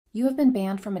You have been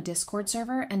banned from a Discord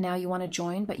server and now you want to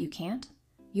join but you can't?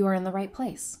 You are in the right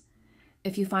place.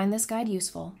 If you find this guide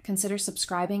useful, consider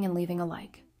subscribing and leaving a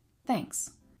like.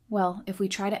 Thanks. Well, if we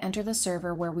try to enter the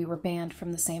server where we were banned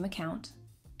from the same account,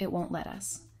 it won't let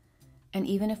us. And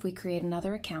even if we create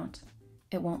another account,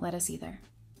 it won't let us either.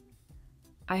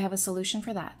 I have a solution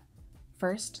for that.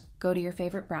 First, go to your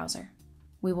favorite browser.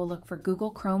 We will look for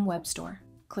Google Chrome Web Store.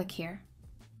 Click here.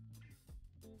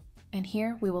 And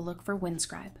here we will look for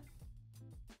Windscribe.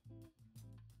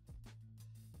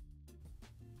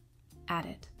 Add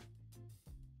it.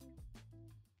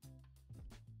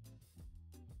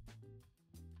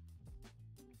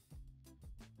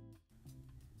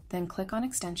 Then click on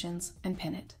Extensions and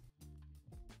pin it.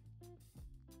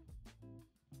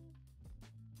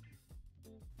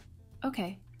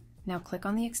 Okay, now click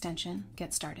on the extension,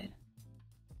 Get Started.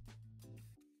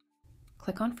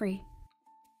 Click on Free.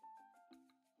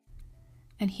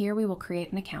 And here we will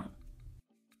create an account.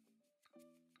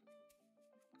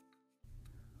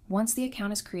 Once the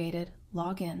account is created,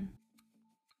 log in.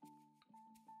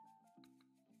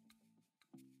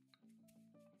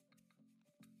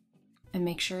 And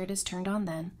make sure it is turned on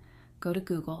then. Go to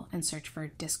Google and search for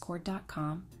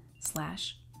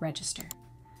discord.com/register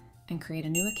and create a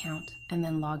new account and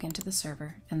then log into the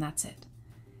server, and that's it.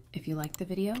 If you liked the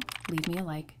video, leave me a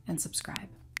like and subscribe.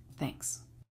 Thanks.